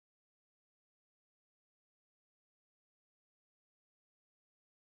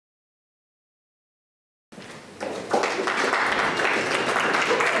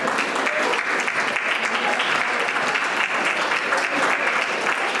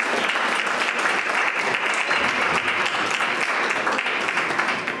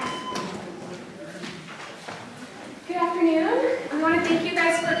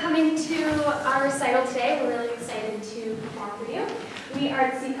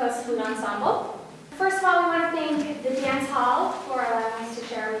Seacoast Flute Ensemble. First of all, we want to thank the Dance Hall for allowing us to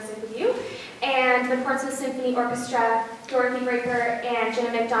share our music with you, and the Portsmouth Symphony Orchestra, Dorothy Breaker, and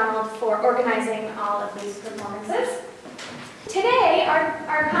Jenna McDonald for organizing all of these performances. Today,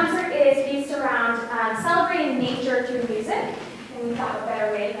 our concert is based around celebrating nature through music, and we thought what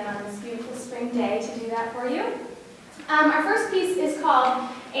better way than on this beautiful spring day to do that for you. Our first piece is called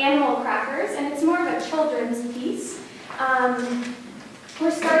Animal Crackers, and it's more of a children's piece. We're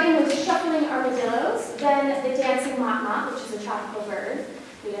starting with the Shuffling Armadillos, then the Dancing Motmot, which is a tropical bird.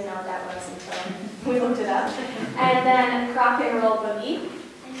 We didn't know what that was until we looked it up. And then Croc and Roll Boogie.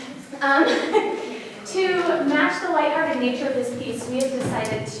 To match the lighthearted nature of this piece, we have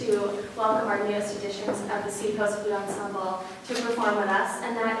decided to welcome our newest additions of the Seacoast Flute Ensemble to perform with us,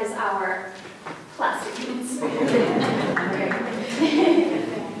 and that is our plastic flutes.